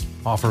Falls,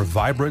 offer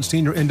vibrant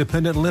senior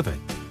independent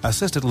living,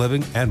 assisted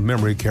living, and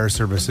memory care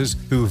services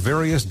through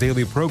various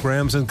daily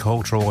programs and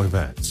cultural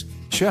events.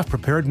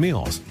 Chef-prepared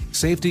meals,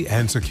 safety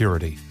and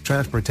security,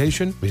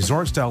 transportation,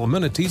 resort-style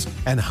amenities,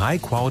 and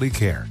high-quality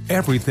care.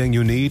 Everything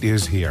you need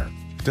is here.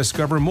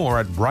 Discover more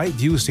at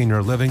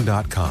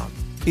brightviewseniorliving.com.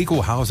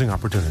 Equal housing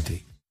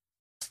opportunity.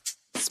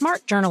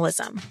 Smart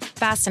journalism.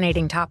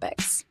 Fascinating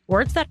topics.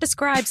 Words that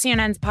describe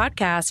CNN's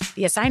podcast,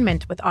 The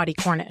Assignment with Audie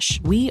Cornish.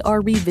 We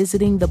are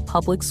revisiting the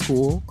public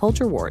school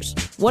culture wars.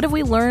 What have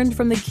we learned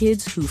from the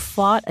kids who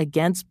fought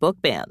against book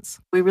bans?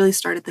 We really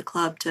started the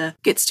club to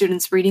get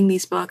students reading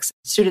these books.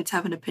 Students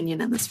have an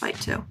opinion in this fight,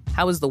 too.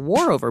 How has the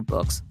war over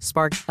books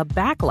sparked a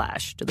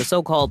backlash to the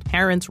so-called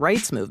parents'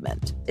 rights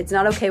movement? It's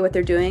not okay what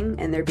they're doing,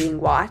 and they're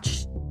being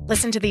watched.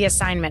 Listen to The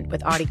Assignment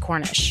with Audie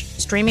Cornish.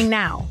 Streaming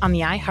now on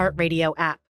the iHeartRadio app.